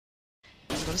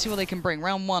Let's see what they can bring.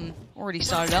 Round one already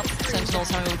started up. Sentinels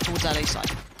having a look towards that A side.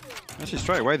 Actually,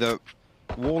 straight away, the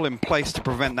wall in place to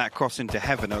prevent that cross into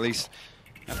heaven. At least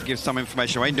have to give some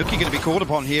information away. nukkye going to be called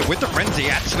upon here with the frenzy.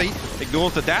 Actually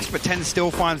ignores the dash, but TenZ still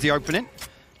finds the opening.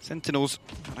 Sentinels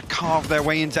trying to carve their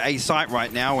way into A site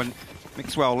right now, and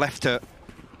mixwell left to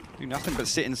do nothing but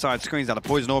sit inside screens. Now the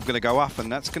poison orb going to go up,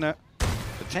 and that's going to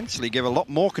potentially give a lot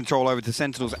more control over to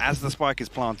Sentinels as the spike is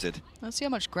planted. Let's see how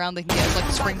much ground they can get. It's like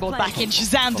the springboard back in.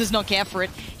 ShahZaM does not care for it.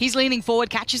 He's leaning forward,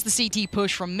 catches the CT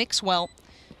push from mixwell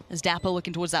as dapr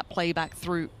looking towards that playback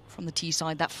through from the T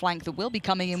side, that flank that will be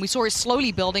coming in. We saw it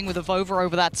slowly building with AvovA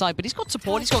over that side, but he's got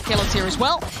support, he's got keloqz here as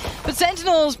well. But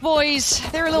Sentinels, boys,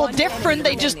 they're a little different,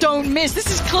 they just don't miss.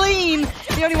 This is clean.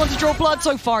 The only one to draw blood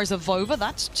so far is AvovA,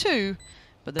 that's 2.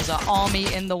 But there's an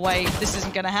army in the way. This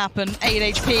isn't going to happen.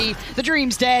 8 HP, the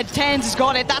dream's dead. TenZ has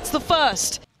got it, that's the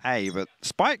first. Hey, but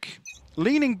Spike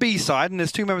leaning B side, and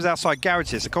there's 2 members outside Gares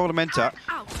here, so koldamenta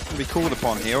will be called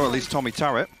upon here, or at least Tommy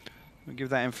Turret. We'll give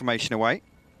that information away.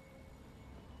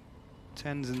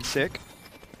 TenZ and sick.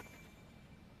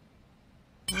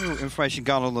 Information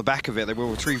gun on the back of it. They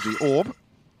will retrieve the orb.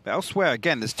 But elsewhere,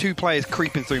 again, there's 2 players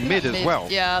creeping through mid as well.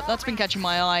 Yeah, that's been catching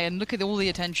my eye. And look at all the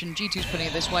attention. G2's putting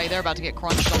it this way. They're about to get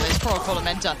crunched on this. Poor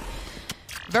koldamenta.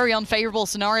 Very unfavorable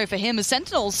scenario for him as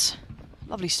Sentinels.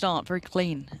 Lovely start, very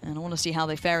clean. And I want to see how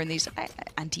they fare in these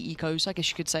anti-ecos, I guess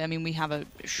you could say. I mean, we have a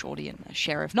shorty and a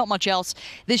sheriff. Not much else.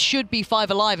 This should be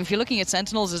 5 alive. If you're looking at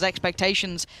Sentinels as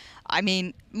expectations, I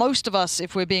mean, most of us,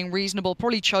 if we're being reasonable,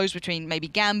 probably chose between maybe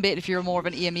Gambit, if you're more of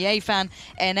an EMEA fan,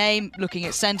 NA, looking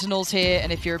at Sentinels here,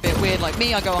 and if you're a bit weird like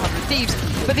me, I go 100 Thieves.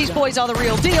 But these boys are the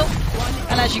real deal.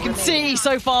 And as you can see,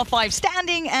 so far 5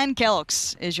 standing, and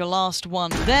keloqz is your last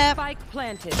one there.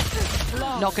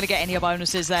 Not going to get any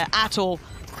bonuses there at all.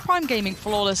 Prime Gaming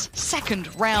flawless,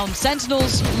 2nd round.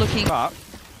 Sentinels looking... But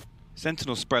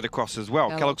Sentinels spread across as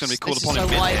well. keloqz going to be called upon in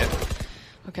mid here.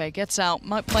 Okay, gets out.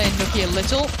 Might play in nukkye a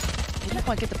little. Didn't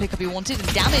quite get the pickup he wanted,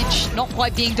 and damage not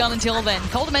quite being done until then.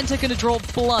 koldamenta going to draw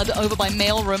blood over by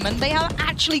mailroom, and they are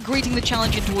actually greeting the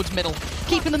challenge in towards middle,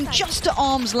 keeping them just at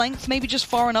arm's length, maybe just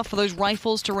far enough for those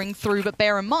rifles to ring through. But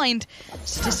bear in mind,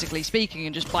 statistically speaking,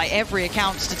 and just by every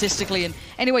account statistically, and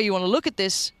any way you want to look at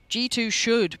this, G2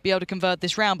 should be able to convert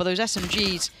this round, but those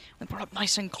SMGs, when brought up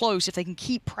nice and close, if they can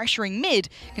keep pressuring mid,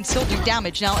 can still do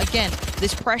damage. Now, again,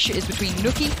 this pressure is between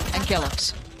nukkye and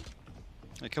keloqz.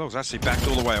 Yeah, keloqz actually backed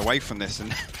all the way away from this,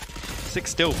 and Six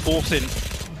still forcing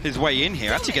his way in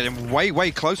here. Actually getting way,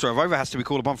 way closer. AvovA has to be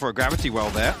called upon for a gravity well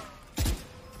there.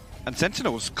 And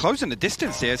Sentinels closing the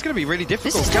distance here. It's going to be really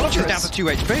difficult. keloqz is down to 2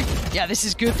 HP. Yeah, this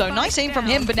is good though. Nice aim from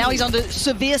him, but now he's under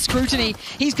severe scrutiny.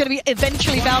 He's going to be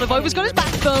eventually found. AvovA's got his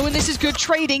back though, and this is good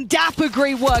trading. dapr,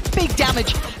 great work. Big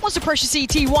damage. Wants to pressure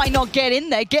CT. Why not get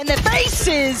in there? Get in their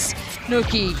faces!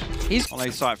 nukkye. He's on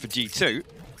A site for G2.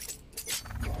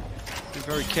 Be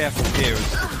very careful here.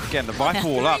 Again, the Viper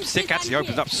wall up. Sick actually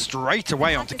opens up straight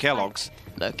away onto keloqz.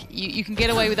 Look, you can get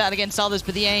away with that against others,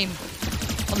 but the aim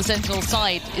on the Sentinel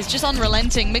side is just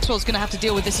unrelenting. mixwell's going to have to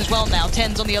deal with this as well now.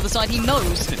 TenZ on the other side, he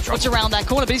knows what's around that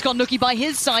corner, but he's got nukkye by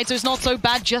his side, so it's not so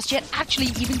bad just yet. Actually,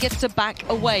 even gets to back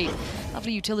away.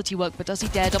 Lovely utility work, but does he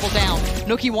dare double down?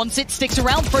 nukkye wants it, sticks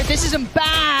around for it. This isn't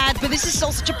bad, but this is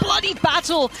still such a bloody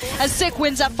battle as Sick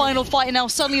wins that final fight, and now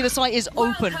suddenly the site is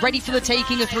open, ready for the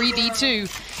taking of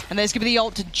 3v2. And there's going to be the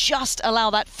ult to just allow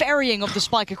that ferrying of the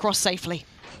spike across safely.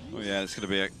 Oh yeah, it's going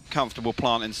to be a comfortable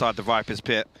plant inside the Viper's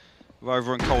pit.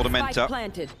 AvovA and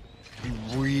koldamenta.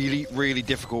 Really, really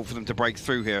difficult for them to break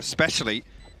through here, especially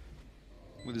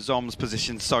with the zombs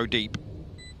positioned so deep.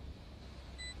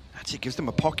 Actually, it gives them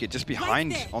a pocket just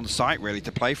behind on site, really,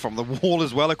 to play from. The wall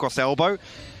as well across elbow.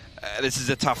 This is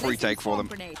a tough retake for them.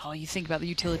 Oh, you think about the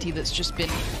utility that's just been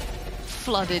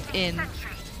flooded in.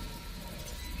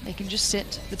 They can just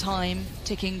sit the time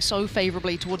ticking so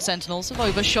favorably towards Sentinels.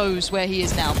 AvovA shows where he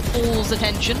is now. Pulls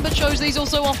attention, but shows that he's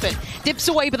also off it. Dips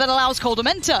away, but that allows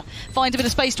koldamenta. Finds a bit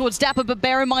of space towards dapr, but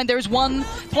bear in mind there is one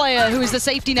player who is the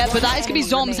safety net, but that is going to be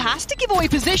zombs. Has to give away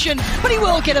position, but he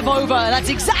will get AvovA. That's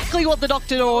exactly what the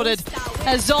doctor ordered,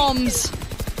 as zombs.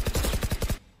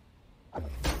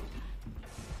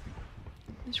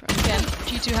 This round again,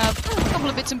 G2 have a couple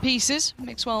of bits and pieces.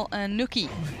 mixwell and nukkye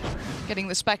getting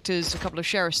the Spectres, a couple of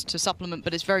Sheriffs to supplement,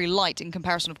 but it's very light in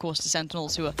comparison, of course, to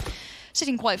Sentinels, who are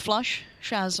sitting quite flush.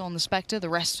 Shaz on the Spectre, the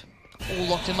rest all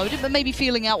locked and loaded, but maybe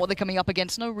feeling out what they're coming up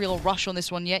against. No real rush on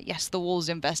this one yet. Yes, the wall's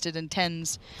invested, and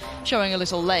TenZ showing a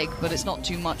little leg, but it's not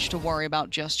too much to worry about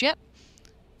just yet.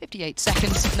 58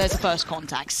 seconds, and there's the first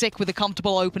contact. Sick with a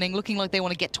comfortable opening, looking like they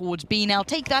want to get towards B now.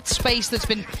 Take that space that's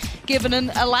been given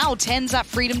and allow TenZ that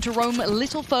freedom to roam a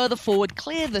little further forward,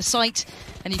 clear the site,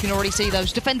 and you can already see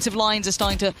those defensive lines are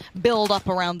starting to build up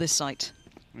around this site.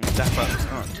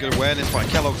 dapr, good awareness by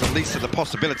keloqz, at least of the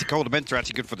possibility. koldamenta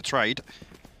actually good for the trade.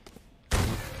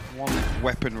 One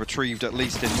weapon retrieved at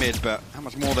least in mid, but how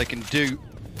much more they can do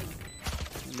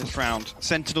in this round.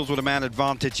 Sentinels with a man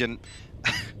advantage, and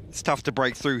it's tough to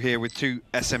break through here with two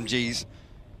SMGs.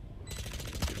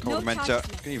 koldamenta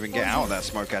can even get out of that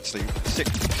smoke, actually. Sick.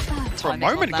 For a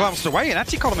moment, glanced away, and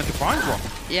actually koldamenta finds one.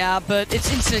 Yeah, but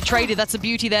it's instantly traded. That's the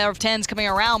beauty there of TenZ coming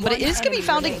around, but it is going to be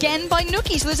found again by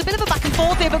nukkye, so there's a bit of a back and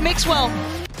forth here, but mixwell.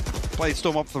 Blade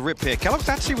storm off the rip here. keloqz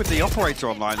actually with the operator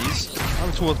online. He's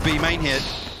over towards B main here.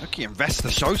 nukkye invests the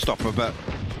showstopper, but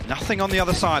nothing on the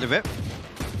other side of it.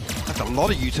 That's a lot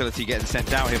of utility getting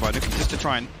sent out here by nukkye just to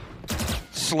try and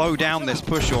slow down this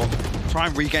push or try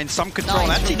and regain some control.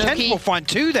 Nice, actually, TenZ will find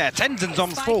two there. TenZ and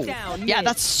zombs fall. Yeah,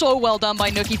 that's so well done by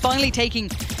nukkye. Finally taking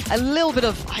a little bit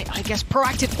of, I guess,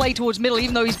 proactive play towards middle,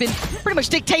 even though he's been pretty much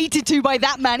dictated to by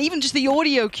that man. Even just the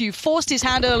audio cue forced his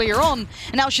hand earlier on,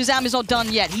 and now ShahZaM is not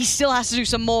done yet. He still has to do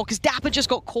some more, because dapr just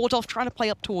got caught off trying to play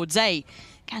up towards A.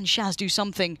 Can Shaz do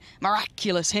something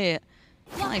miraculous here?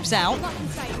 Knives out.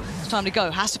 It's time to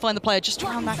go. Has to find the player just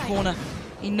around that corner.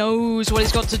 He knows what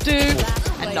he's got to do.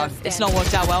 And no, it's not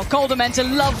worked out well. koldamenta,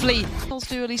 lovely. Let's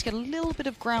do at least get a little bit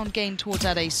of ground gain towards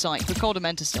that A site, but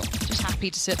koldamenta still just happy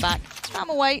to sit back. Spam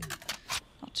away.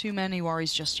 Not too many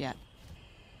worries just yet.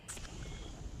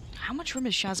 How much room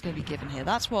is Shaz going to be given here?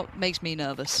 That's what makes me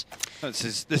nervous.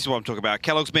 This is what I'm talking about.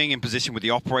 keloqz being in position with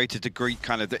the operator to greet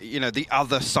kind of the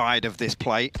other side of this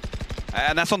play.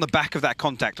 And that's on the back of that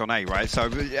contact on A, right? So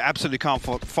absolutely can't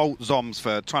fault zombs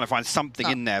for trying to find something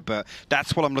in there, but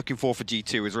that's what I'm looking for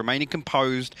G2, is remaining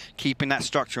composed, keeping that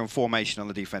structure and formation on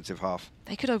the defensive half.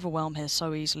 They could overwhelm here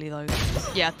so easily, though.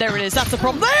 Yeah, there it is. That's the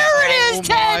problem. There it is,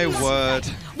 TenZ! Oh, my word.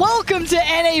 Welcome to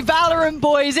NA Valorant,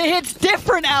 boys. It hits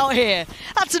different out here.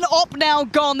 That's an op now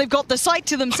gone. They've got the site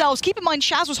to themselves. Keep in mind,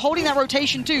 Shaz was holding that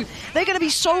rotation, too. They're going to be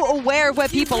so aware of where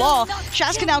people are.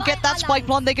 Shaz can now get that spike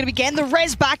blunt. They're going to be getting the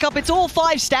res back up. It's all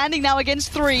 5 standing now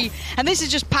against 3. And this is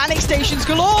just panic stations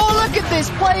galore. Oh, look at this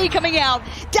play coming out.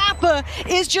 dapr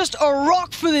is just a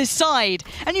rock for this side.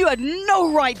 And you had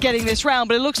no right getting this round,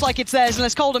 but it looks like it's theirs.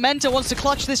 Unless koldamenta wants to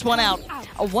clutch this one out.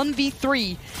 A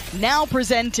 1v3 now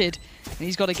presented. And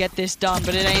he's got to get this done,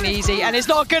 but it ain't easy. And it's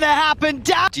not going to happen.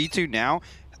 G2 now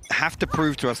have to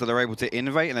prove to us that they're able to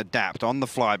innovate and adapt on the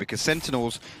fly, because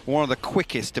Sentinels are one of the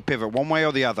quickest to pivot one way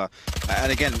or the other.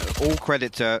 And again, all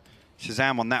credit to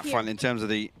ShahZaM on that front in terms of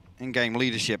the in-game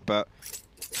leadership. But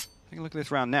take a look at this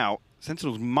round now.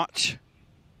 Sentinels much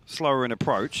slower in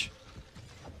approach.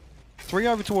 3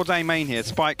 over towards A main here.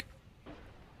 Spike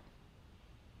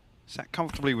sat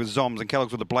comfortably with zombs, and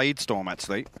keloqz with a blade storm,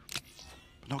 actually.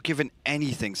 Not given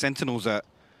anything. Sentinels are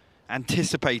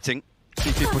anticipating.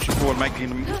 G2 pushing forward,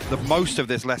 making the most of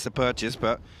this lesser purchase,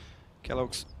 but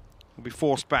keloqz will be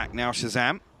forced back now.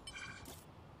 ShahZaM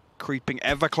creeping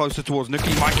ever closer towards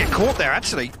nukkye. Might get caught there,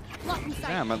 actually.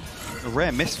 Damn, a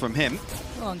rare miss from him.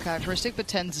 Well, uncharacteristic, but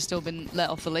TenZ has still been let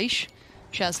off the leash.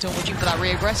 Shaz still watching for that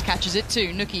reaggress, catches it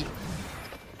too. nukkye.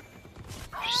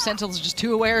 Sentinels are just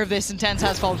too aware of this, and TenZ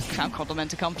has folded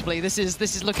koldamenta comfortably. This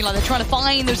is looking like they're trying to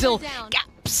find those little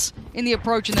gaps in the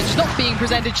approach, and they're just not being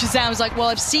presented. ShahZaM is like, well,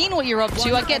 I've seen what you're up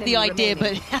to, I get the idea,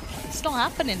 but it's not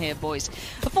happening here, boys.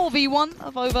 A 4v1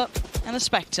 of AvovA and a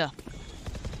Spectre.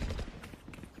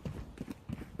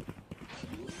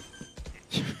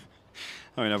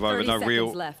 I mean, AvovA no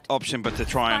real option but to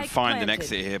try and find an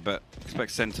exit here, but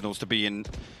expect Sentinels to be in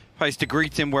place to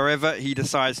greet him wherever he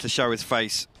decides to show his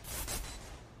face.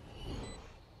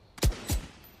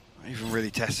 Even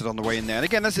really tested on the way in there. And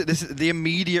again, this is the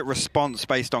immediate response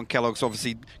based on keloqz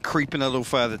obviously creeping a little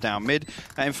further down mid.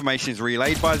 That information is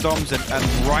relayed by zombs, and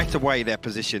right away they're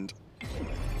positioned.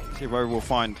 See if AvovA will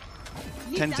find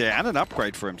TenZ and an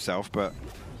upgrade for himself, but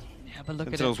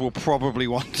Sentinels will probably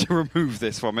want to remove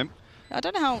this from him. I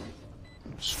don't know how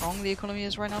strong the economy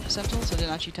is right now for Sentinels. I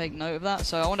didn't actually take note of that,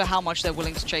 so I wonder how much they're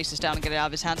willing to chase this down and get it out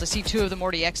of his hands. I see 2 of them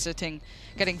already exiting,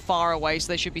 getting far away,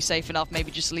 so they should be safe enough,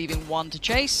 maybe just leaving 1 to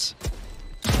chase.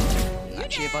 And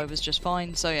actually, AvovA's just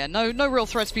fine, so yeah, no real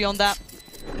threats beyond that.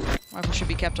 Rifle should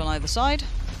be kept on either side.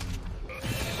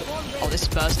 Oh, this is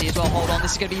bursty as well. Hold on,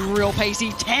 this is going to be real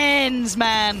pacey. TenZ,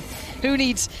 man! Who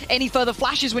needs any further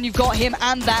flashes when you've got him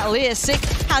and that Lear? Sick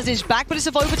has his back, but it's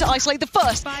AvovA to isolate the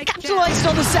first. Capitalized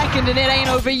on the second, and it ain't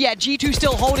over yet. G2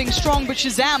 still holding strong, but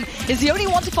ShahZaM is the only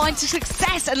one to find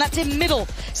success, and that's in middle.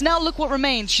 So now look what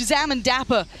remains. ShahZaM and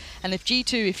dapr. And if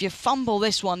G2, if you fumble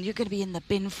this one, you're going to be in the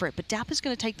bin for it. But dappr's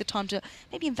going to take the time to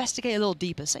maybe investigate a little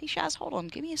deeper. Say, Shaz, hold on,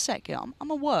 give me a sec. I'm going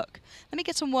to work. Let me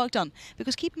get some work done.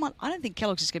 Because keep in mind, I don't think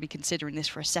keloqz is going to be considering this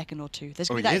for a second or two. There's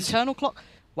going to be that internal clock.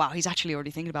 Wow, he's actually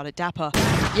already thinking about it. dapr.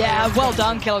 Yeah, well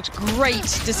done, keloqz. Great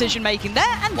decision-making there.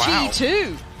 And wow.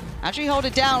 G2 actually hold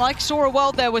it down. I saw a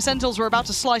world there where Sentinels were about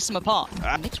to slice them apart.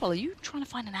 Mixwell, are you trying to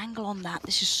find an angle on that?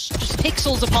 This is just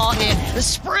pixels apart here. The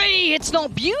spree, it's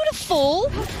not beautiful,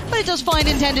 but it does find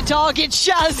intended target.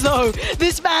 Shaz, though,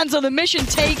 this man's on a mission.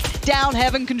 Take down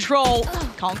Heaven control.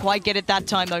 Can't quite get it that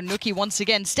time, though. nukkye, once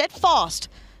again, steadfast,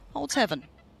 holds Heaven.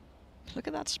 Look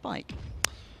at that spike.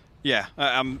 Yeah,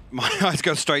 my eyes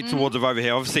go straight towards AvovA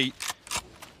here. Obviously,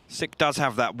 Sick does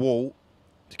have that wall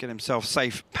to get himself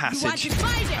safe passage. And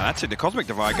that's it, the Cosmic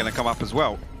Divide going to come up as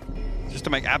well. Just to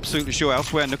make absolutely sure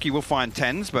elsewhere, nukkye will find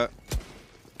TenZ, but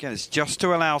again, it's just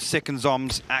to allow Sick and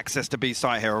zombs access to B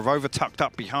site here. AvovA tucked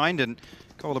up behind and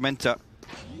koldamenta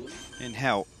in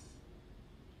hell.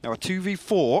 Now a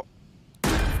 2v4.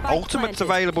 Ultimate's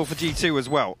available for G2 as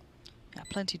well. Yeah,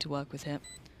 plenty to work with here.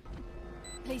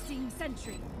 Placing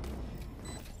sentry.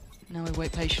 Now we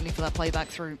wait patiently for that playback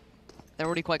through. They're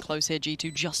already quite close here,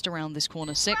 G2 just around this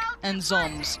corner. Sick and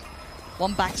zombs.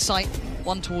 One back site,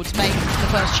 one towards main. The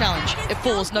first challenge. It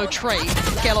falls, no trade.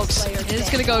 keloqz is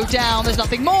going to go down. There's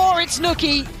nothing more. It's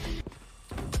nukkye.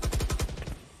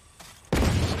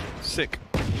 Sick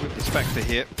with the Spectre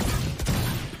here.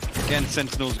 Again,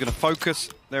 Sentinels going to focus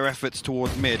their efforts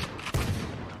towards mid.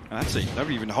 And actually,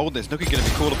 nobody even hold this. nukkye going to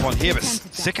be called upon here, but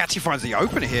Sick actually finds the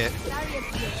opener here.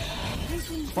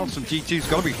 Response from G2's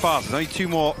got to be fast. There's only two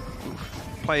more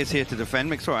players here to defend.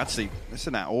 mixwell actually,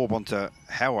 listen, that orb onto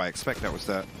hell, I expect that was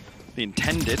the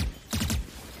intended.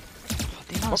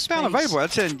 What's down available?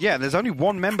 That's yeah, there's only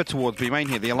one member towards B main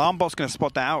here. The alarm bot's going to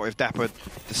spot that out if dapr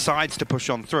decides to push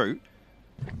on through.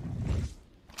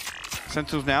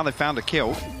 Sentinels now, they found a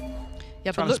kill.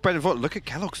 Yeah, trying to spread the foot. Look at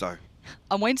keloqz though.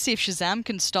 I'm waiting to see if ShahZaM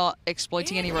can start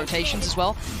exploiting any rotations as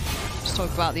well. Just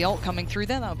talk about the ult coming through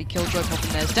there. That'll be Killjoy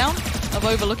popping theirs down.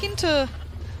 AvovA looking to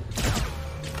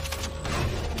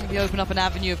maybe open up an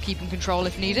avenue of keeping control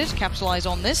if needed. Capitalize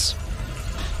on this.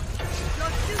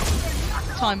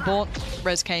 Time bought.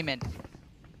 Res came in.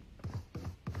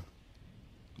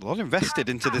 A lot invested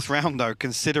into this round though,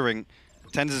 considering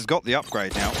TenZ has got the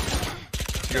upgrade now.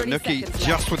 You got nukkye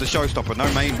just with the showstopper,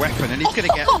 no main weapon, and he's going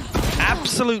to get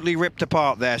absolutely ripped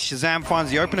apart there. ShahZaM finds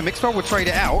the opener. mixwell will trade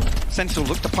it out. Sentinel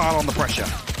look to pile on the pressure.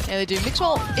 Yeah, they do.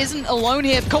 mixwell isn't alone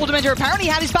here. koldamenta apparently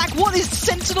had his back. What is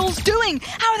Sentinels doing?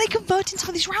 How are they converting some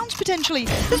of these rounds potentially?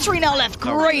 There's 3 now left.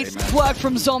 Great work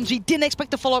from zombs. We didn't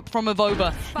expect the follow-up from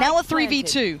AvovA. Now a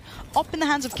 3v2. Up in the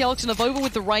hands of keloqz and AvovA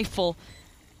with the rifle.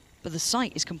 But the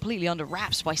site is completely under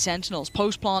wraps by Sentinels.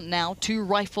 Post-plant now, 2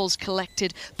 rifles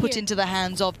collected, put into the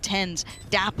hands of TenZ.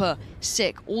 dapr,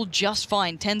 Sick, all just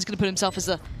fine. TenZ going to put himself as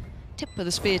the tip of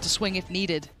the spear to swing if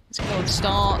needed. As keloqz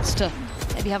starts to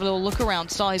maybe have a little look around,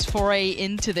 start his foray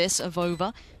into this.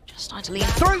 AvovA just starting to lean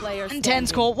through, and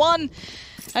TenZ caught one.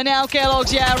 And now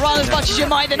keloqz, yeah, run as much as you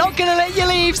might. They're not going to let you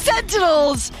leave.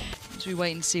 Sentinels! As we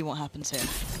wait and see what happens here.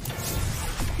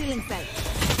 Feeling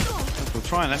safe. We'll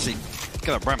try and actually...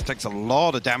 Ramp takes a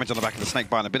lot of damage on the back of the snake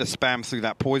bite and a bit of spam through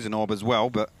that poison orb as well,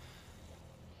 but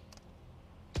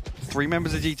 3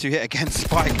 members of G2 hit against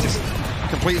Spike, just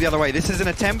completely the other way. This is an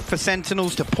attempt for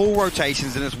Sentinels to pull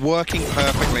rotations and it's working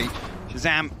perfectly.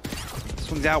 ShahZaM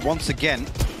swings out once again.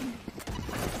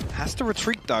 Has to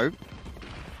retreat though.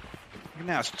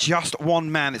 Now it's just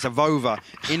one man, it's AvovA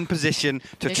in position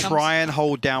to try and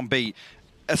hold down B.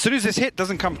 As soon as this hit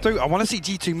doesn't come through, I want to see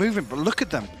G2 moving, but look at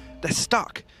them. They're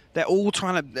stuck. They're all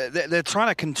trying to they're trying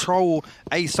to control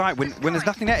A site when there's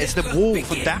nothing there. It's the wall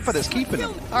for dapr that's keeping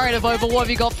them. All right, AvovA, what have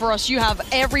you got for us? You have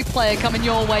every player coming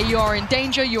your way. You are in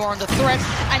danger, you are under threat,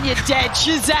 and you're dead.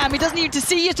 ShahZaM, he doesn't need to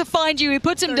see you to find you. He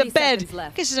puts him to bed.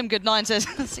 Kisses him goodnight and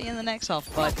says, see you in the next half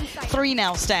fight. 3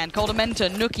 now stand. koldamenta,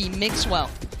 nukkye, mixwell.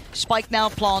 Spike now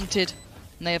planted.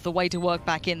 And they have the way to work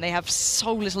back in. They have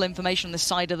so little information on this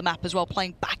side of the map as well,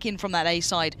 playing back in from that A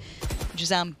side.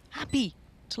 ShahZaM happy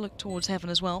to look towards heaven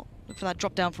as well. Look for that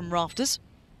drop down from rafters.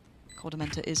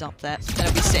 koldamenta is up there.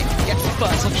 That'll be Sick. Gets the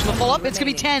first option to follow up. It's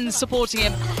going to be TenZ supporting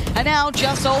him. And now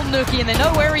just old nukkye, and they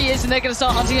know where he is, and they're going to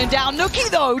start hunting him down. nukkye,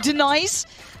 though, denies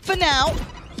for now.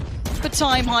 But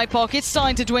time, hypoc, it's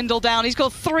starting to dwindle down. He's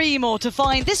got 3 more to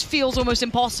find. This feels almost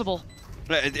impossible.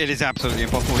 It is absolutely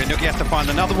impossible here. nukkye has to find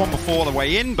another one before the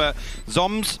way in, but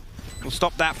zombs will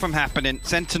stop that from happening.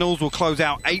 Sentinels will close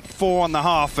out 8-4 on the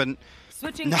half, and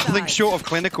nothing short of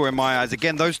clinical in my eyes.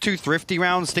 Again, those two thrifty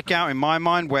rounds stick out in my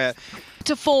mind where...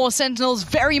 To 4, Sentinels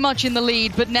very much in the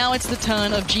lead, but now it's the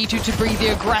turn of G2 to breathe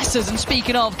the aggressors. And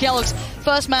speaking of, keloqz,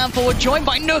 first man forward, joined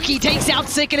by nukkye, takes out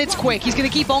Sick, and it's quick. He's going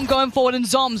to keep on going forward, and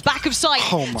zombs, back of sight.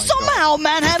 Oh my Somehow God.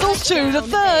 manhandles 2. The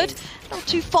third, not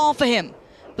too far for him.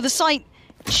 But the sight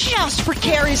just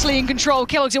precariously in control.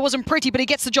 keloqz, it wasn't pretty, but he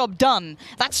gets the job done.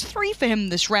 That's 3 for him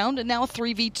this round, and now a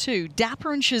 3v2.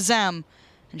 dapr and ShahZaM.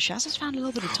 And Shaz has found a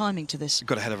little bit of timing to this.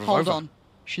 Got ahead of Hold AvovA. on.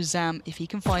 ShahZaM, if he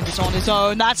can find this on his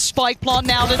own, that spike plant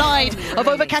now denied.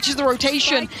 AvovA catches the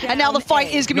rotation, and now the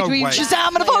fight is going to be between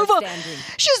ShahZaM and AvovA.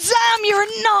 ShahZaM, you're a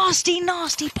nasty,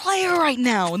 nasty player right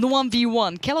now in the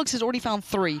 1v1. keloqz has already found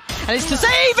 3, and it's to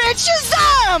save it,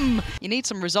 ShahZaM! You need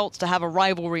some results to have a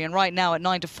rivalry, and right now at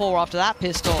 9-4 after that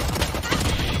pistol.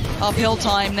 Uphill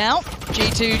time now.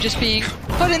 G2 just being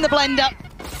put in the blender.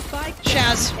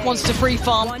 Shaz wants to free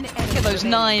farm, get those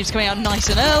knives coming out nice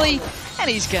and early, and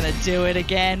he's gonna do it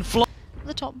again.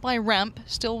 The top by ramp,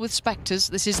 still with Spectres.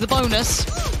 This is the bonus,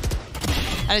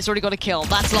 and it's already got a kill.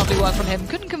 That's lovely work from him.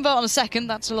 Couldn't convert on a second,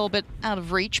 that's a little bit out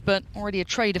of reach, but already a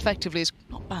trade effectively is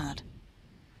not bad.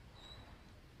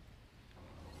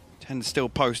 TenZ still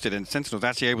posted, and Sentinel's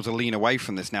actually able to lean away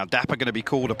from this now. dapr going to be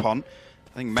called upon.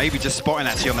 I think maybe just spotting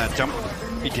actually on that jump.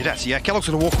 He did actually, yeah. keloqz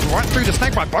going to walk right through the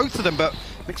snake by both of them, but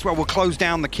mixwell will close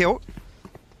down the kill.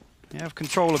 You have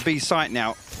control of B site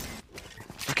now.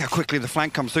 Look how quickly the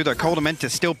flank comes through though. koldamenta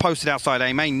still posted outside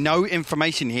EMEA. No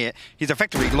information here. He's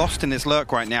effectively lost in this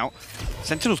lurk right now.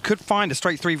 Sentinels could find a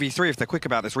straight 3v3 if they're quick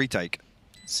about this retake.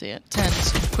 See it.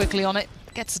 TenZ quickly on it.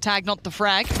 Gets the tag, not the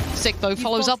frag. Sick though,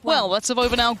 follows up well. That's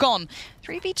AvovA now gone.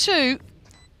 3v2.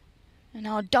 And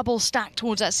now a double stack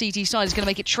towards that CT side is going to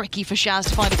make it tricky for Shaz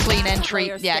to find a clean entry.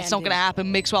 Yeah, it's not going to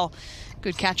happen. mixwell,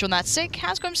 good catch on that. Sick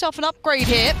has got himself an upgrade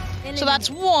here. So that's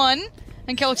 1.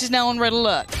 And keloqz is now on red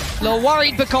alert. A little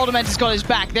worried, but koldamenta's got his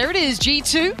back. There it is,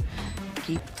 G2.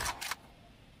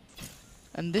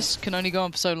 And this can only go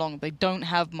on for so long. They don't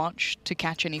have much to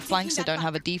catch any flanks. They don't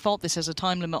have a default. This has a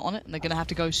time limit on it, and they're going to have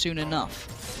to go soon enough.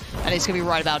 And it's going to be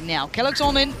right about now. keloqz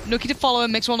on in, nukkye to follow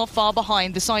him, mixwell not far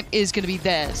behind. The site is going to be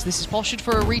theirs. This is postured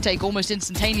for a retake almost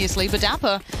instantaneously, but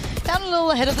dapr down a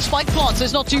little ahead of the spike plant, so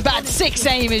it's not too bad. 6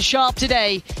 aim is sharp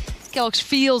today. keloqz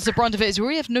feels the brunt of it as we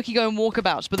already have nukkye going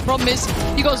walkabouts, but the problem is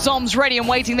you got zombs ready and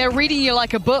waiting. They're reading you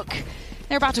like a book.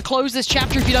 They're about to close this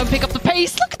chapter if you don't pick up the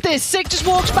pace. Look at this. Sick just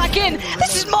walks back in.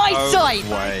 This is my site.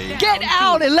 Get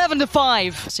out.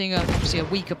 11-5. Seeing obviously a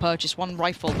weaker purchase. 1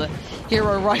 rifle, the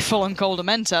hero rifle on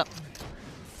koldamenta.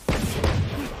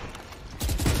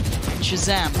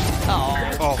 ShahZaM.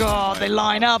 Oh, God. They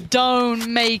line up. Don't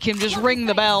make him just ring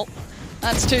the bell.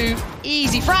 That's 2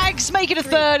 easy frags. Make it a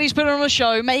 3rd. He's put it on a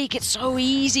show. Make it so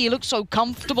easy. He looks so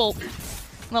comfortable.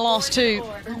 And the last 2,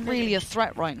 not really a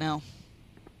threat right now.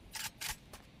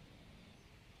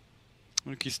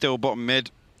 nukkye still bottom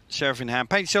mid, sheriff in hand.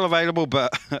 Paint still available,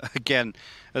 but again,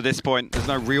 at this point, there's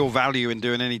no real value in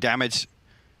doing any damage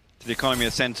to the economy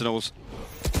of Sentinels.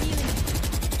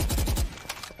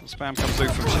 Spam comes through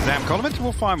from ShahZaM. koldamenta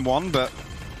will find 1, but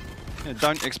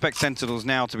don't expect Sentinels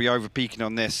now to be over-peaking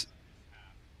on this.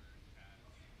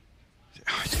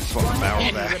 Oh, he's going to swap the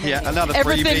barrel there. Yeah, another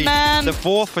freebie. Man. The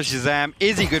 4th for ShahZaM.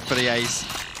 Is he good for the ace?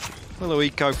 Little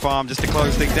eco farm just to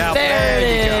close things out. There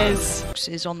it is.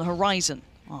 Is on the horizon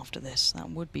after this. That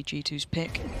would be G2's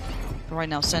pick. But right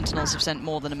now, Sentinels have sent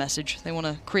more than a message. They want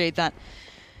to create that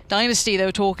dynasty they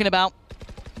were talking about.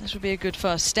 This would be a good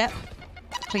first step.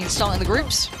 Clean start in the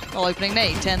groups. While opening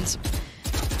nade. TenZ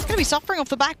going to be suffering off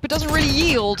the back, but doesn't really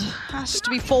yield. Has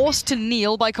to be forced to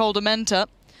kneel by koldamenta.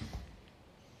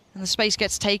 And the space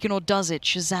gets taken, or does it?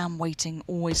 ShahZaM waiting,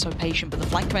 always so patient, but the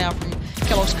flank coming out from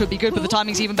keloqz could be good, but the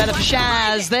timing's even better for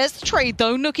Shaz. There's the trade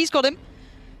though, nukkye's got him.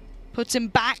 Puts him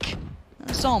back.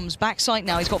 zombs back site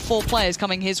now, he's got 4 players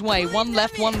coming his way. 1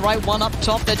 left, 1 right, 1 up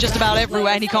top, they're just about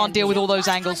everywhere and he can't deal with all those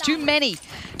angles. Too many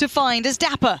to find as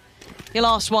dapr. Your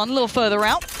last one, a little further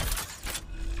out.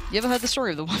 You ever heard the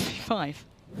story of the 1v5?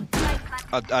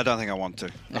 I don't think I want to.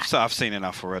 I've seen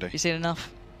enough already. You've seen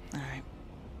enough? Alright.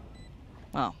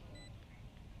 Well,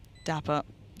 dapr,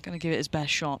 gonna give it his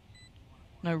best shot.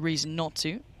 No reason not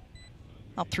to.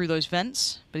 Up through those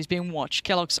vents, but he's being watched.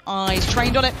 keloqz eyes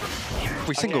trained on it.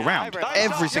 Every single round.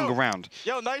 Every single round.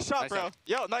 Yo, nice shot, bro.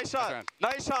 Yo, nice shot.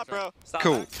 Nice shot, bro.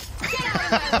 Cool.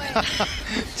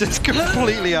 Just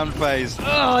completely unfazed.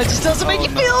 Oh, it just doesn't make you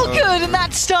feel good, and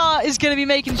that star is going to be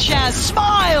making Shaz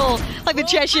smile like the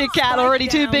Cheshire Cat. Already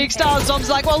 2 big stars. Zom's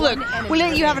like, well, look, we'll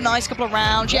let you have a nice couple of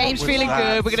rounds. James feeling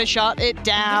good. We're going to shut it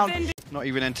down. Not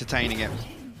even entertaining it.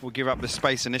 will give up the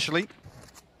space initially.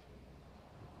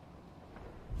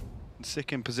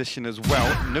 Sick in position as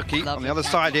well. Nukkye on the other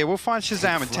side here. We'll find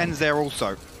ShahZaM and TenZ there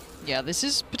also. Yeah, this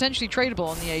is potentially tradable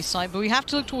on the A side, but we have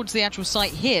to look towards the actual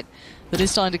site hit that is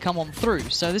starting to come on through.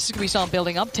 So this is going to be starting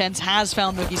building up. TenZ has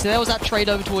found Nukkye, so there was that trade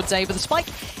over towards A, but the spike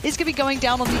is going to be going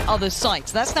down on the other side.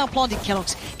 So that's now planting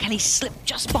keloqz. Can he slip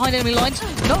just behind enemy lines?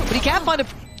 No, but he can find a...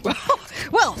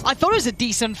 Well, I thought it was a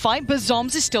decent fight, but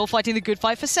zombs is still fighting the good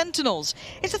fight for Sentinels.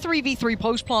 It's a 3v3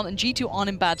 post plant, and G2 aren't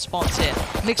in bad spots here.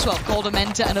 mixwell,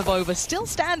 koldamenta, and AvovA still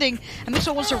standing, and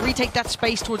mixwell wants to retake that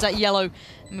space towards that yellow.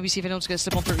 Maybe see if anyone's going to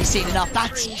slip on through. He's seen enough.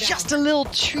 That's just a little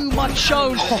too much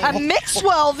shown. And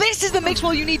mixwell, this is the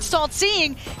mixwell you need to start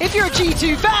seeing if you're a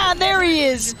G2 fan. There he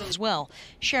is. As well,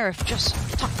 Sheriff just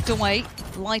tucked away.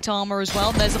 Light armor as well.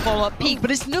 And there's a follow-up peek. But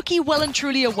is Nukkye well and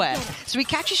truly aware? So he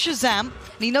catches ShahZaM, and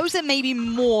he knows there may be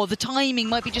more. The timing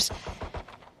might be just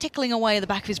tickling away at the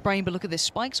back of his brain. But look at this.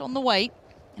 Spike's on the way.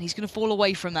 And he's going to fall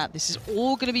away from that. This is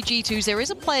all going to be G2s. There is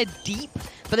a player deep,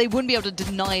 but they wouldn't be able to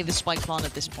deny the spike plant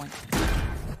at this point.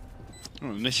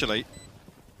 Well, initially,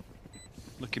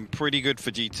 looking pretty good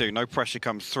for G2. No pressure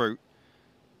comes through.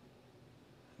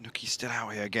 Nukkye's still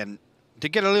out here again. Did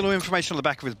get a little information on the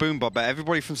back of his boombot, but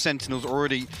everybody from Sentinels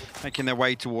already making their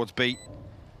way towards B.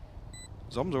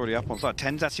 Zom's already up on side.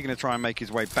 TenZ actually going to try and make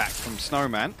his way back from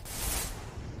Snowman.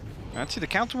 Actually, the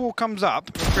counter wall comes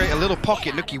up. Create a little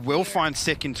pocket. Nukkye will find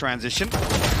Sick in transition.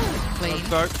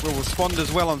 So will respond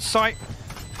as well on site.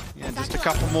 Yeah, just a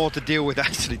couple more to deal with,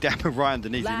 actually. dapr right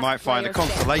underneath. He might find a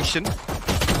consolation.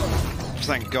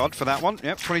 Thank God for that one.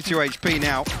 Yep, 22 HP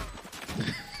now.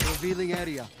 Revealing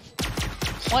area.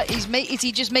 What, is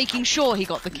he just making sure he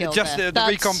got the kill just there? The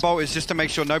recon bolt is just to make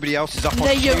sure nobody else is up on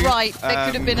there, you. You're right. There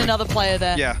could have been another player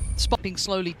there. Yeah. Spotting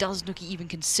slowly. Does Nukkye even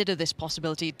consider this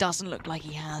possibility? It doesn't look like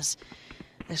he has.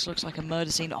 This looks like a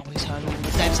murder scene. Oh, he's heard all the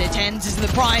devs here. TenZ is in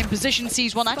the prime position,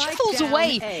 sees one, actually falls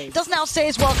away. Doesn't outstay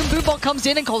his welcome. Boombot comes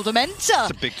in and koldamenta.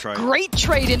 That's a big trade. Great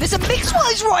trade in. There's a mixwell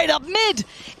is right up mid.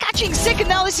 Catching Sick, and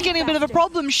now this is getting a bit of a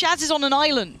problem. Shaz is on an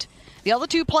island. The other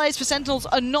two players for Sentinels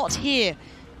are not here.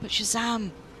 But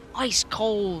ShahZaM, ice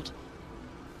cold,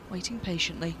 waiting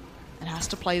patiently, and has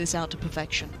to play this out to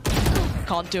perfection.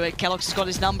 Can't do it. keloqz has got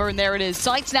his number, and there it is.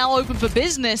 Site's now open for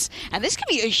business, and this could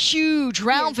be a huge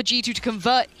round for G2 to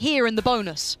convert here in the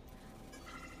bonus.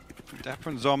 dapr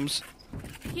and zombs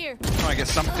Here. trying to get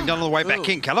something done on the way back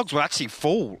in. keloqz will actually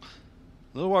fall.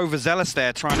 A little overzealous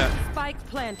there, trying to Spike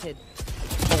planted.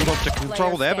 hold on to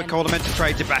control there, but koldamenta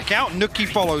trades it back out. Nukkye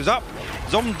follows up.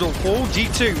 Zombs will fall.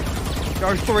 G2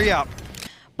 go 3 up.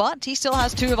 But he still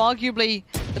has two of arguably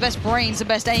the best brains and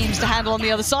best aims to handle on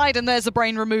the other side, and there's the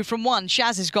brain removed from one.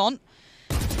 Shaz is gone.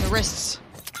 The wrist's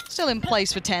still in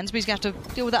place for TenZ, but he's going to have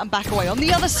to deal with that and back away. On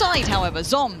the other side, however,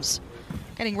 zombs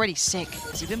getting ready. Sick.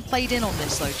 Has he been played in on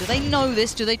this, though? Do they know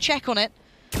this? Do they check on it?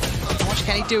 How much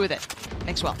can he do with it?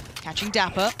 mixwell catching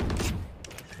dapr.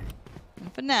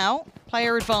 And for now,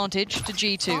 player advantage to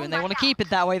G2, and they want to keep it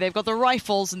that way. They've got the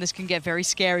rifles, and this can get very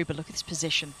scary, but look at this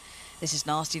position. This is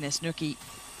nastiness. Nukkye.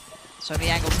 So many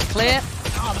angles to clear.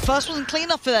 Oh, the first wasn't clean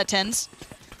enough for that, TenZ.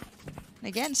 And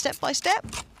again, step by step,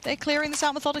 they're clearing this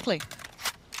out methodically.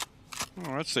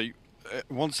 All right, so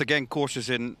once again, cautious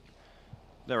in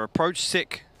their approach.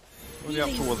 Sick really up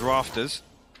towards rafters.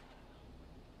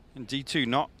 And G2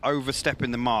 not overstepping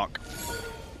the mark.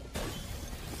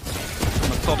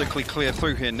 Methodically clear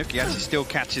through here. Nukkye actually still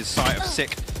catches sight of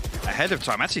Sick ahead of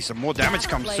time. Actually, some more damage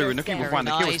comes through, and Nukkye will find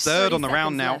the kill. Third on the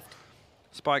round now.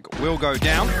 Spike will go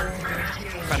down.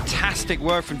 Fantastic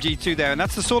work from G2 there, and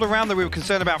that's the sort of round that we were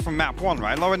concerned about from map 1,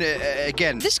 right? Lauren,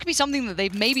 again. This could be something that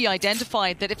they've maybe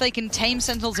identified, that if they can tame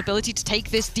Sentinel's ability to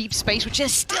take this deep space, which they're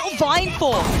still vying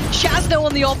for. ShahZaM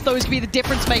on the off, though, is going to be the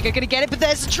difference maker. Going to get it, but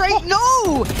there's a trade.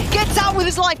 No! Gets out with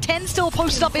his life. TenZ still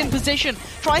posted up in position.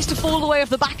 Tries to fall away off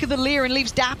the back of the Lear and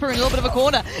leaves dapr in a little bit of a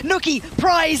corner. Nukkye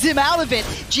pries him out of it.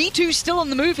 G2 still on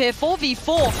the move here,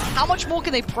 4v4. How much more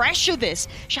can they pressure this?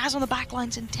 Shaz on the back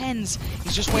lines, and TenZ.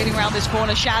 He's just waiting around this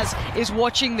corner. Shaz is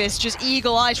watching this, just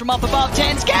eagle eyes from up above.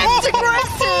 TenZ gets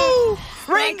aggressive!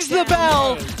 Rings the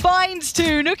bell! Finds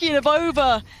two. Nukkye and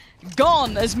AvovA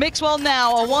gone as mixwell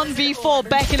now a 1v4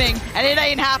 beckoning, and it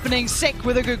ain't happening. Sick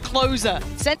with a good closer.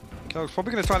 keloqz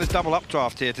probably going to try this double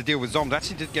updraft here to deal with zombs.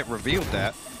 Actually did get revealed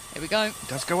there. Here we go. It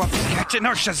does go up to catch it.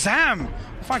 No, ShahZaM!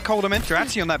 We'll find koldamenta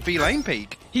actually on that B lane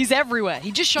peak. He's everywhere.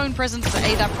 He just shown presence at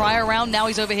A that prior round. Now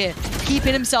he's over here,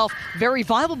 keeping himself very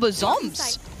viable. But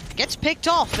zombs gets picked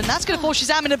off, and that's going to force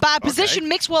ShahZaM in a bad position.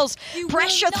 mixwell's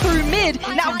pressure through mid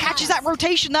now catches that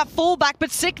rotation, that fallback, but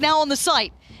Sick now on the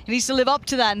site. He needs to live up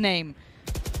to that name.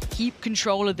 keep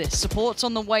control of this. Support's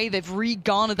on the way. They've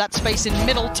re-garnered that space in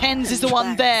middle. TenZ is the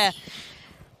one there.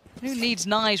 Who needs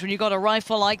knives when you got a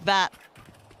rifle like that?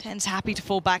 TenZ happy to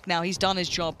fall back now. He's done his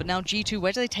job. But now G2,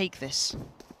 where do they take this?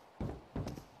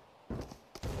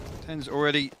 TenZ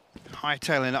already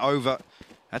hightailing it over.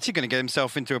 Actually going to get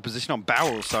himself into a position on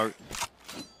barrel, so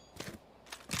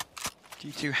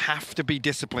G2 have to be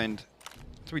disciplined.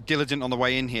 To be diligent on the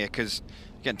way in here, because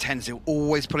again, TenZ will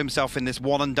always put himself in this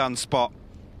one and done spot.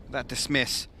 That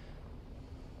dismiss.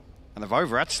 And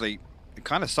AvovA actually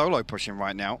kind of solo pushing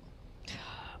right now.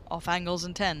 Off angles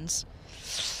and TenZ.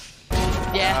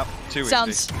 Yeah,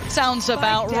 sounds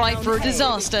about right for a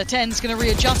disaster. TenZ going to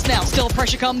readjust now. Still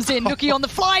pressure comes in. Nukkye on the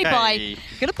flyby. Hey.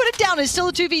 Going to put it down. It's still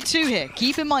a 2v2 here.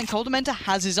 Keep in mind, koldamenta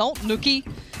has his ult. Nukkye,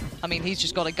 I mean, he's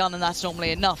just got a gun and that's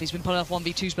normally enough. He's been pulling off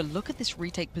 1v2s, but look at this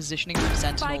retake positioning from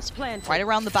Sentinels. Right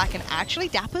around the back, and actually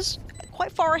dappr's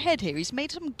quite far ahead here. He's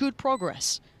made some good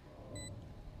progress.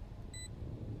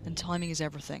 And timing is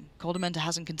everything. koldamenta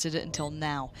hasn't considered it until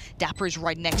now. dapr is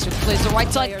right next to him, clears the right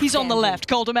side. He's on the left.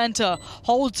 koldamenta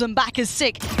holds him back as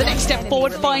sick. The next step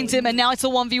forward finds him, and now it's a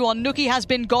 1v1. Nukkye has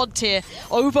been god tier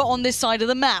over on this side of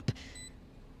the map.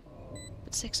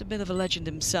 But Sick's a bit of a legend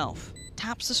himself.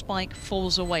 Taps the spike,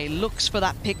 falls away, looks for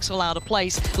that pixel out of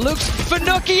place, looks for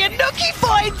Nukkye, and Nukkye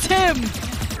finds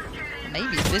him!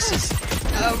 Maybe this is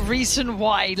a reason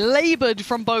why. Labored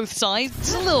from both sides.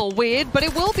 It's a little weird, but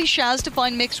it will be Shaz to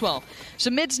find mixwell. So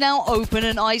mid's now open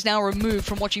and eyes now removed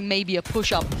from watching maybe a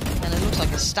push-up. And it looks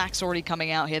like a stack's already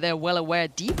coming out here. They're well aware.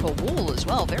 Deeper wall as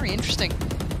well. Very interesting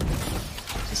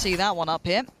to see that one up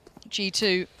here.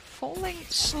 G2 falling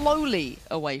slowly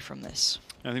away from this.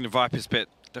 I think the Viper's bit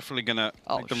definitely going to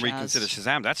make them Shaz. reconsider.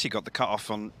 ShahZaM actually got the cut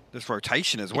off on this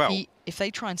rotation as well. If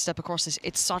they try and step across this,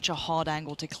 it's such a hard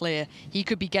angle to clear. He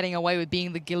could be getting away with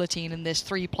being the guillotine in this.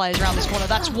 3 players around this corner.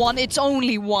 That's one. It's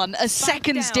only one. A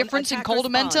second's difference in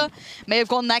koldamenta. May have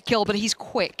gotten that kill, but he's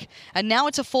quick. And now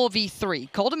it's a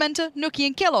 4v3. koldamenta, Nukkye,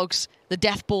 and keloqz. The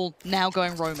death ball now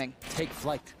going roaming. Take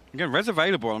flight. Again, res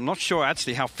available. I'm not sure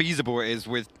actually how feasible it is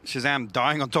with ShahZaM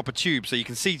dying on top of tube. So you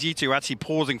can see G2 actually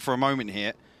pausing for a moment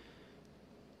here.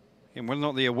 And whether or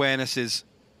not the awareness is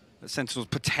that Sentinels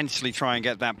potentially try and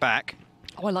get that back.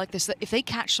 Oh, I like this. If they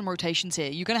catch some rotations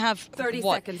here, you're going to have 30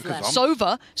 seconds left.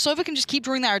 Sova can just keep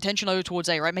drawing their attention over towards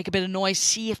A, right? Make a bit of noise,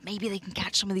 see if maybe they can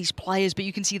catch some of these players, but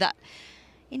you can see that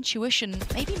intuition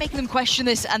maybe making them question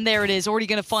this, and there it is, already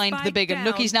going to find the bigger.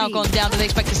 Nukkye's now gone down. Do they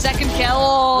expect a second?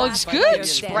 keloqz, good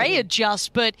spray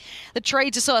adjust, but the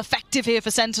trades are so effective here for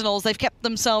Sentinels. They've kept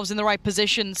themselves in the right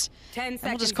positions. 10 and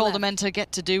what does seconds koldamenta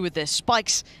get to do with this?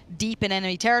 Spikes deep in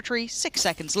enemy territory, 6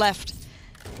 seconds left.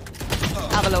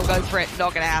 Have a little go for it,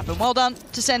 not going to happen. Well done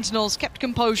to Sentinels, kept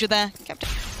composure there,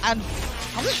 and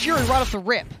I'm just Fury right off the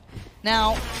rip.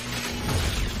 Now,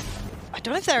 I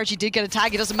don't know if they actually did get a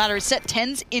tag, it doesn't matter. It set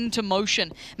TenZ into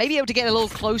motion. Maybe able to get a little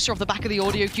closer off the back of the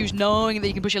audio cues, knowing that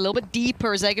you can push a little bit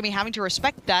deeper as they're going to be having to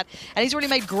respect that. And he's already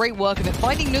made great work of it.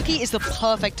 Finding Nukkye is the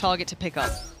perfect target to pick up.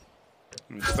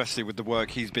 Especially with the work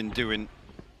he's been doing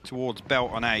towards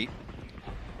belt on A.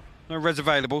 No res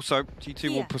available, so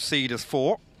G2 will proceed as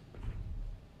 4.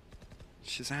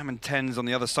 ShahZaM and TenZ on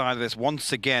the other side of this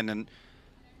once again, and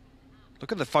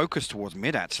look at the focus towards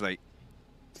mid actually.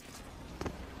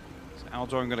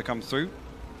 Aldron going to come through.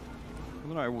 I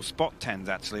don't know, we'll spot TenZ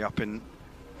actually up in,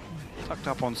 tucked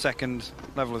up on second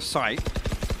level of sight.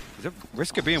 There's a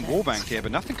risk of being wallbanked here,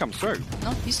 but nothing comes through.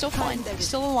 No, he's still fine. He's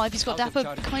still alive. He's got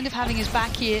dapr kind of having his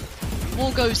back here.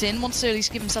 Wall goes in, wants to at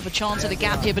least give himself a chance at a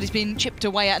gap here, but he's been chipped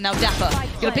away at. Now dapr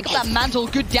going to pick up that mantle.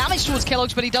 Good damage towards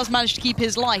keloqz, but he does manage to keep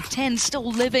his life. TenZ still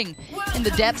living in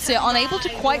the depths here, unable to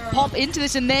quite pop into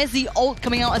this, and there's the ult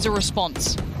coming out as a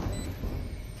response.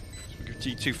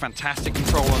 G2 fantastic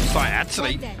control on site,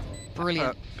 actually.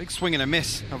 Brilliant. Big swing and a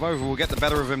miss. AvovA will get the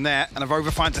better of him there, and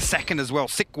AvovA finds a second as well.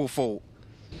 Sick will fall.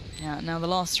 Yeah, now the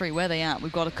last 3, where are they at?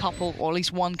 We've got a couple, or at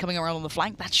least one coming around on the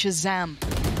flank. That's ShahZaM.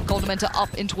 koldamenta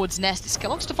up in towards nest. It's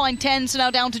keloqz to find 10, so now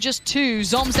down to just 2.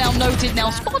 Zombs down noted, now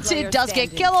spotted. Does get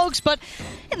keloqz, but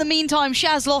in the meantime,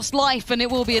 Shaz lost life, and it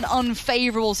will be an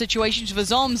unfavorable situation for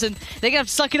Zombs, and they're going to have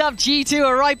to suck it up. G2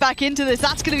 are right back into this.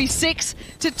 That's going to be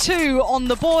 6-2 on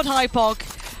the board, hypoc.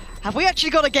 Have we actually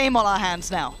got a game on our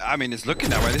hands now? I mean, it's looking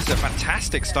that way. This is a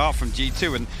fantastic start from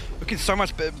G2, and looking so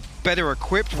much better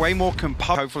equipped, way more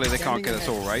composed. Hopefully they can't get us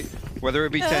all right. Whether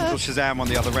it be TenZ or ShahZaM on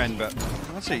the other end, but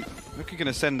honestly, looking going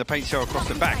to send the paint shell across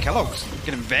the back. keloqz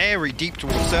getting very deep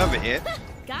towards server here.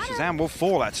 ShahZaM will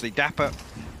fall, actually. dapr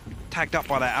tagged up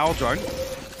by that owl drone.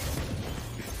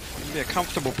 Be a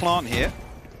comfortable plant here.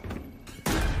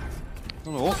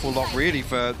 Not an awful lot, really,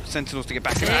 for Sentinels to get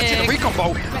back in. Actually, the recon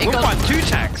bolt will find 2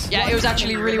 tags. Yeah, it was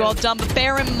actually really well done, but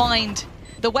bear in mind,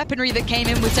 the weaponry that came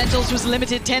in with Sentinels was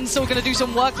limited. TenZ still going to do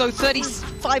some work, though.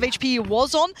 35 HP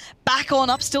was on. Back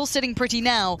on up, still sitting pretty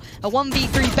now. A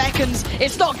 1v3 beckons.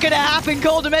 It's not going to happen.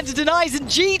 koldamenta denies, and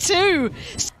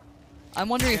G2. I'm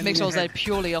wondering if mixwell's there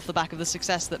purely off the back of the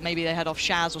success that maybe they had off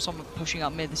ShahZaM or someone pushing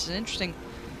up mid. This is an interesting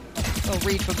little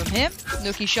read from them here.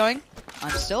 nukkye showing, I'm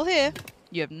still here.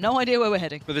 You have no idea where we're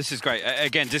heading. But this is great.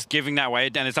 Again, just giving that away.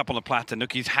 And it's up on the platter.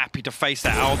 nukkye's happy to face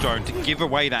that owl drone to give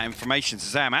away that information.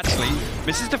 ShahZaM actually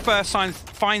misses the first sign,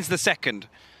 finds the second.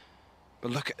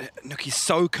 But look, nukkye's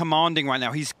so commanding right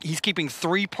now. He's keeping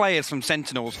 3 players from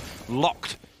Sentinels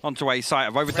locked onto a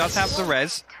site. AvovA does have the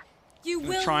res. You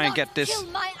will try and not get this kill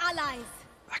my allies.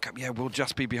 back up. Yeah, we'll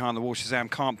just be behind the wall. ShahZaM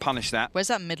can't punish that. Where's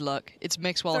that mid lurk? It's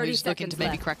mixwell who's looking to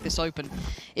maybe left. crack this open.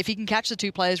 If he can catch the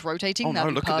 2 players rotating, Oh, that'd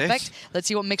no, be look at perfect. this. Let's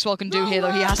see what mixwell can do here,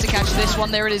 though. He has to catch this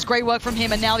one. There it is. Great work from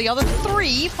him. And now the other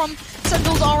 3 from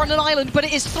Sentinels are on an island, but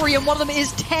it is 3, and one of them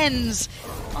is TenZ.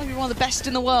 Probably one of the best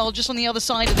in the world, just on the other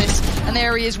side of this. And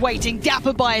there he is waiting,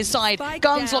 dapr by his side.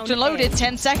 Guns locked and loaded,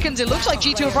 10 seconds. It looks like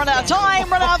G2 have run out of time,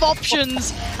 run out of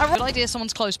options. Good idea,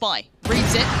 someone's close by.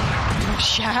 Reads it.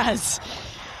 Shaz.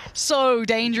 So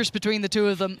dangerous between the 2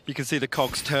 of them. You can see the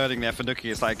cogs turning there for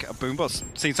nukkye. It's like a boom boss.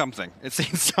 Seen something. It's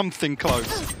seen something close.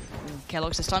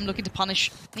 keloqz this time looking to punish.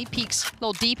 He peeks a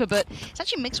little deeper, but it's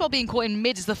actually mixwell being caught in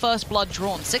mid is the first blood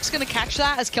drawn. Six going to catch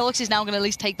that, as keloqz is now going to at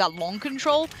least take that long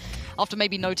control. After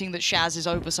maybe noting that ShahZaM is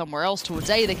over somewhere else towards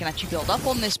A, they can actually build up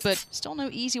on this, but still no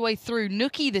easy way through.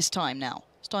 nukkye this time now,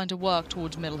 starting to work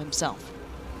towards middle himself.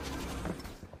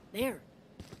 There.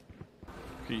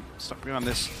 He stuck behind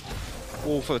this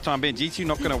wall for the time being. G2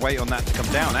 not going to wait on that to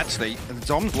come down, actually. And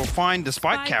zombs will find the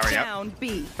spike carrier.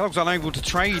 keloqz unable to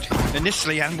trade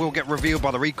initially and will get revealed by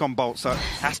the recon bolt, so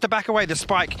has to back away. The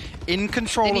spike in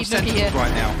control of Sentinels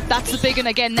right now. That's the big one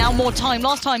again, now more time.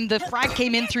 Last time the frag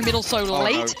came in through middle so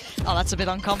late. No. Oh, that's a bit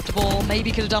uncomfortable.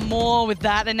 Maybe could have done more with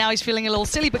that, and now he's feeling a little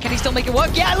silly, but can he still make it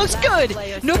work? Yeah, it looks good!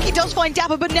 nukkye does find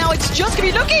dapr, but now it's just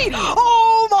going to be nukkye!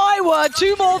 Oh my word,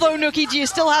 2 more though, nukkye. Do you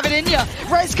still have it in you?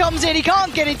 Rez comes in, he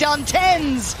can't get it done. TenZ!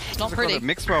 It's not pretty.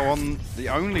 mixwell on the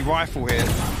only rifle here.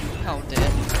 Oh dear.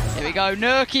 Here we go,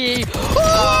 nukkye.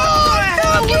 Oh,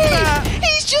 nukkye!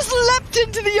 He's just leapt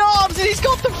into the arms and he's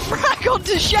got the frag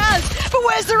onto ShahZaM. But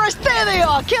where's the rest? There they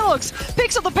are. keloqz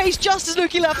picks up the pace just as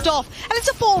nukkye left off. And it's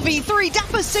a 4v3.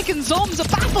 dapr, Sick and zombs are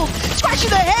baffled. Scratching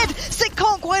their head. Sick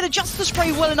can't quite adjust the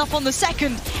spray well enough on the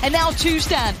second. And now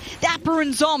 2-stand. dapr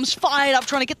and zombs fired up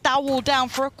trying to get that wall down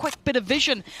for a quick bit of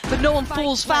vision. But no one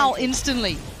falls foul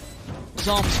instantly.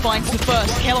 zombs finds the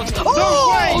first. keloqz.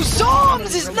 Oh,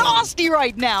 zombs is nasty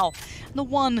right now. The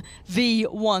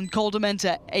 1v1.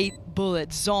 koldamenta, 8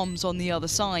 bullets. zombs on the other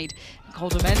side.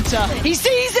 koldamenta, he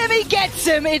sees him, he gets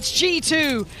him. It's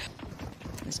G2.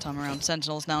 This time around,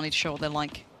 Sentinels now need to show what they're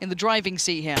like in the driving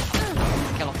seat here.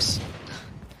 keloqz.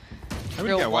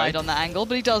 Real wide on that angle,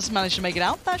 but he does manage to make it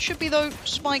out. That should be, though,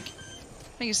 spike.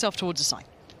 Make yourself towards the side.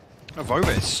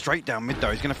 AvovA is straight down mid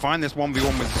though. He's going to find this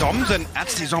 1v1 with zombs, and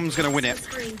actually zombs going to win it.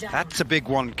 That's a big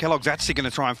one. keloqz actually going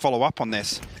to try and follow up on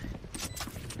this.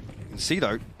 You can see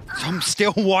though, zombs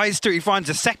still wise too. He finds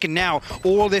a second now.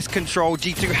 All this control,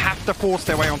 G2 have to force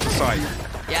their way onto site.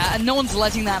 Yeah, and no one's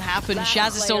letting that happen.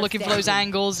 ShahZaM is still looking for those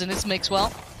angles, and it's mixwell.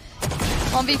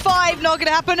 1v5, not going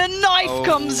to happen. A knife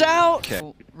comes out.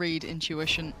 Okay. Read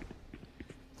intuition.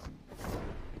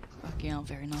 Working out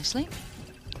very nicely.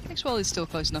 mixwell is still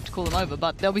close enough to call them over,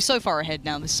 but they'll be so far ahead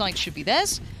now. The site should be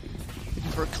theirs.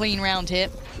 Looking for a clean round here.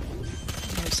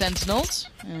 No Sentinels.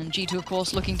 And G2, of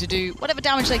course, looking to do whatever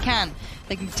damage they can.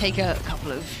 They can take a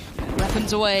couple of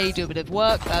weapons away, do a bit of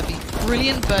work. That'd be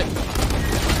brilliant, but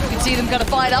you can see them kind of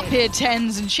fired up here.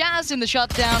 TenZ and ShahZaM in the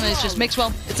shutdown, and it's just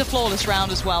mixwell. It's a flawless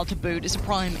round as well to boot. It's a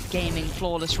prime gaming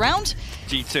flawless round.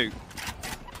 G2.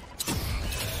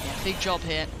 Yeah, big job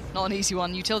here. Not an easy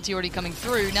one. Utility already coming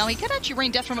through. Now he can actually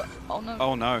rain death from... Oh no.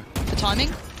 Oh no. The timing.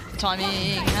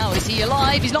 Timing. How is he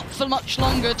alive? He's not for much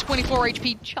longer. 24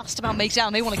 HP just about makes out,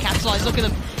 and they want to capitalize. Look at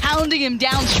them hounding him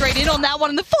down straight in on that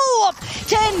one. And the follow-up.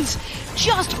 TenZ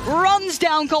just runs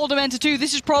down koldamenta too.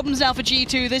 This is problems now for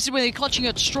G2. This is where they're clutching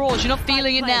at straws. You're not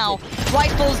feeling it now.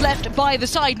 Rifles left by the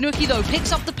side. nukkye, though,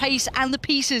 picks up the pace and the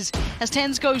pieces as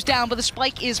TenZ goes down, but the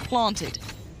spike is planted.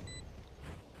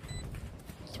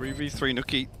 3v3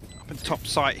 nukkye up in top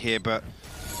site here, but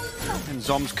and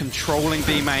zombs controlling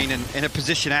B main and in a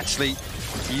position actually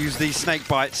to use these snake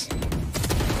bites.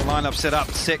 The lineup set up.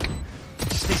 Sick.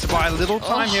 Just needs to buy a little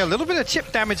time here. A little bit of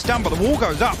chip damage done, but the wall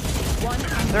goes up.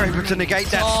 They're able to negate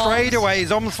that straight away.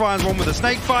 Zombs finds one with a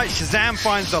snake bite. ShahZaM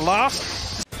finds the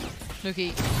last.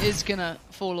 nukkye is gonna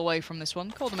fall away from this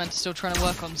one. koldamenta still trying to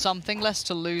work on something. Less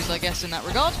to lose, I guess, in that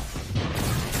regard.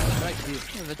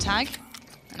 Bit of a tag.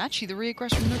 And actually the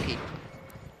reaggress from nukkye.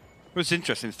 Well, it's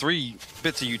interesting. 3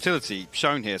 bits of utility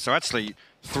shown here. So actually,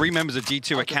 3 members of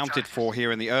G2 accounted for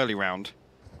here in the early round.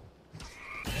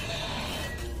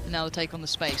 And now the take on the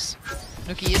space.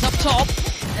 nukkye is up top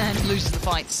and loses the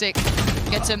fight. Sick.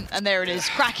 Gets him, and there it is.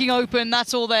 Cracking open,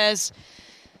 that's all theirs.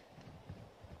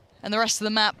 And the rest of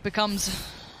the map becomes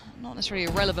not necessarily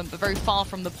irrelevant, but very far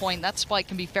from the point. That spike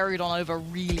can be ferried on over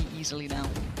really easily now.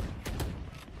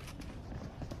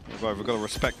 Well, we've got to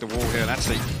respect the wall here, and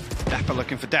actually, dapr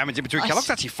looking for damage in between. keloqz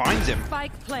actually finds him.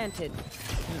 Spike planted.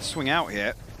 Swing out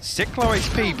here. 6 low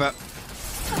HP, but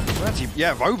well, actually,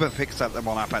 yeah, AvovA picks that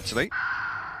one up actually.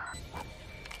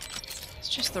 It's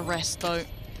just the rest, though.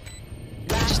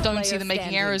 I just don't see them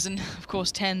making errors, and of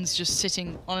course TenZ just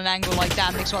sitting on an angle like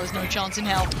that makes well there's no chance in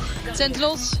hell.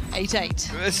 Sentinels, 8-8.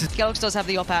 keloqz does have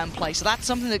the op out in play, so that's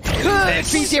something that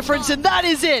could be different, and that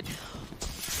is it!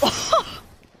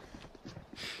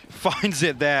 Finds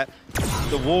it there.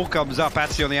 The wall comes up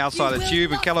actually on the outside of the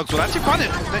tube, and keloqz will actually find it.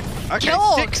 Okay,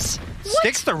 keloqz!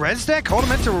 Sticks the res there.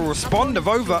 koldamenta will respond.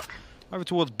 AvovA over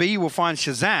towards B will find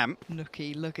ShahZaM.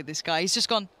 nukkye, look at this guy. He's just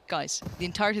gone, guys, the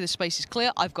entirety of the space is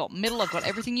clear. I've got middle, I've got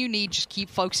everything you need. Just keep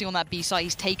focusing on that B side.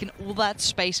 He's taken all that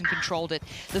space and controlled it.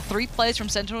 The 3 players from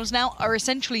Sentinels now are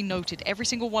essentially noted. Every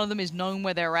single one of them is known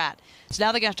where they're at. So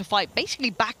now they're going to have to fight basically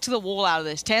back to the wall out of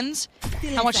this. TenZ,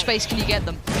 how much space can you get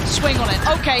them? Swing on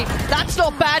it. Okay, that's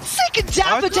not bad. Second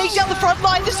dapr takes down the front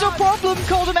line. This is no problem.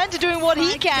 koldamenta doing what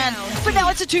he can. But now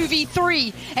it's a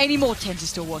 2v3. Anymore. TenZ is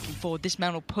still working forward. This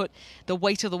man will put the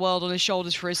weight of the world on his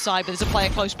shoulders for his side, but there's a player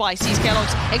close by. Sees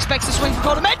keloqz, expects to swing for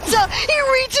koldamenta.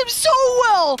 He reads him so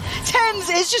well. TenZ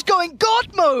is just going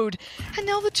God mode. And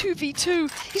now the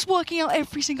 2v2. He's working out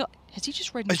every single... Has he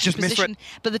just read nukkye's position?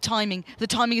 But the timing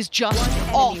is just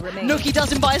off. nukkye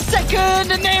does him by a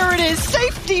second, and there it is.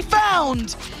 Safety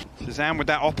found. ShahZaM with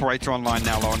that operator online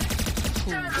now, Lauren.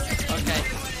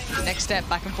 Okay, next step,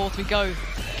 back and forth we go.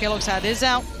 keloqz had his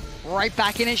out. Right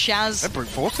back in it, Shaz. They're brute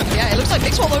forcing it. Yeah, it looks like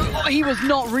mixwell, though. He was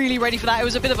not really ready for that. It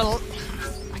was a bit of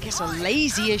a, I guess, a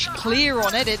lazy-ish clear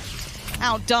on it. It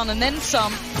outdone and then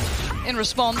some. In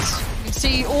response, you can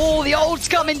see all the ults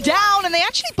coming down, and they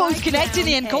actually both connect in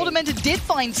the end. koldamenta did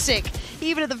find Sick,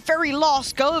 even at the very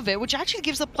last go of it, which actually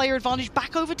gives the player advantage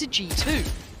back over to G2.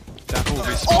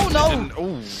 Oh no!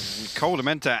 Oh,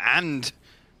 koldamenta and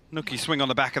nukkye swing on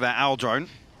the back of that owl drone.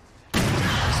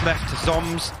 It's left to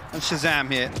zombs and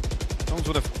ShahZaM here. Zombs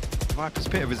with a Viper's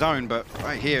pit of his own, but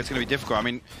right here it's going to be difficult. I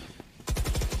mean,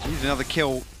 needs another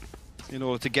kill in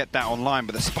order to get that online,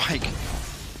 but the spike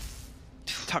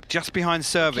tucked just behind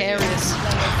serving.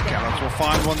 keloqz will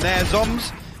find one there.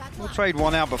 Zombs will trade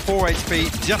one out, but 4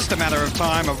 HP, just a matter of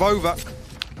time. AvovA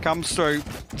comes through.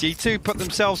 G2 put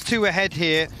themselves 2 ahead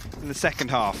here in the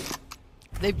second half.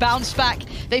 They bounced back.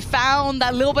 They found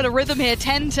that little bit of rhythm here,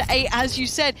 10-8, as you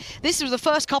said. This was the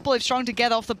first couple they've strung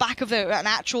together off the back of an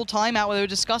actual timeout where they were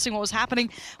discussing what was happening.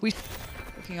 We're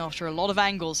looking after a lot of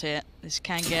angles here. This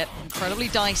can get incredibly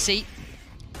dicey.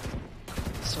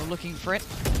 Still looking for it.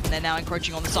 And they're now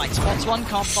encroaching on the site. Spots one,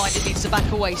 can't find it, needs to back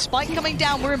away. Spike coming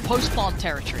down, we're in post-plant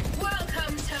territory.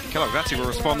 keloqz actually will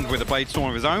respond with a Blade Storm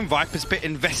of his own. Viper's Pit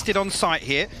invested on site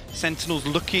here. Sentinels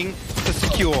looking to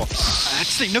secure.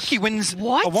 Actually, nukkye wins a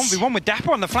 1v1 with dapr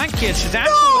on the flank here.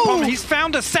 ShahZaM, he's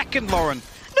found a second, Lauren.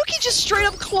 nukkye just straight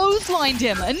up clotheslined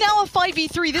him. And now a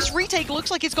 5v3. This retake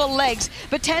looks like it's got legs,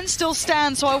 but TenZ still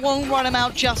stands, so I won't run him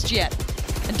out just yet.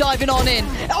 And diving on in.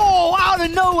 Oh, out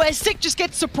of nowhere, Sick just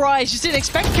gets surprised. Just didn't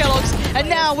expect keloqz. And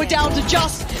now we're down to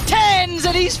just TenZ,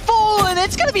 and he's fallen.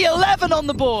 It's going to be 11 on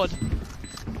the board.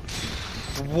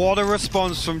 What a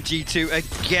response from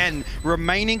G2. Again,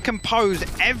 remaining composed.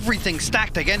 Everything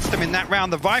stacked against them in that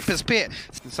round. The Viper's Pit.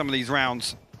 In some of these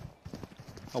rounds.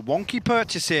 A wonky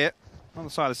purchase here on the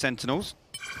side of Sentinels.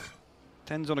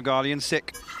 TenZ on a Guardian,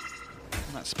 Sick.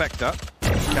 And that Spectre.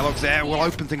 keloqz there will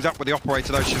open things up with the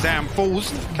operator though. ShahZaM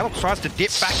falls. keloqz tries to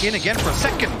dip back in again for a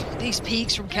second. These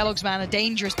peaks from keloqz, man, are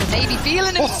dangerous, but maybe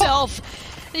feeling himself.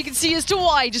 You can see as to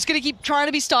why. Just going to keep trying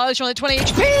to be stylish on the 20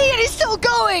 HP, and he's still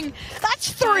going.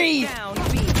 That's 3.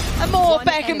 And more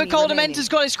Beckham, but koldamenta's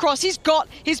got his cross. He's got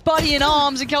his buddy in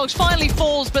arms, and keloqz finally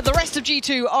falls, but the rest of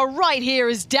G2 are right here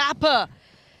as dapr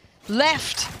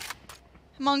left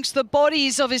amongst the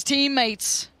bodies of his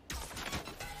teammates.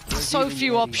 So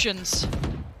few options.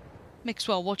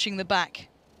 mixwell watching the back.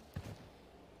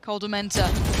 koldamenta,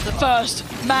 the first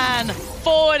man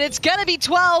forward. It's going to be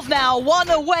 12 now, 1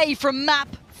 away from map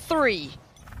 3.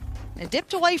 They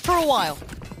dipped away for a while.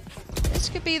 This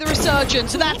could be the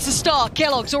resurgence. That's the start.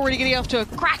 keloqz already getting off to a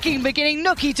cracking beginning.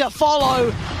 nukkye to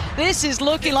follow. This is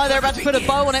looking like they're about to put a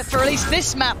bow on it for at least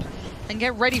this map and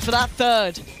get ready for that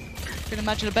third. Couldn't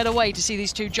imagine a better way to see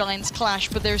these two giants clash,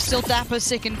 but there's still dapr,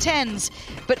 Sick, and TenZ.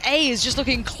 But A is just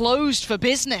looking closed for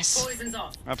business.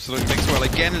 Absolutely. mixwell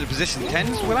again in a position.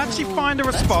 TenZ will actually find a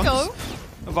response. Let's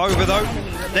go. AvovA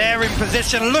though, they're in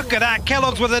position. Look at that.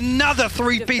 keloqz with another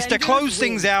 3-piece to close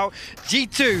things out.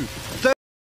 G2.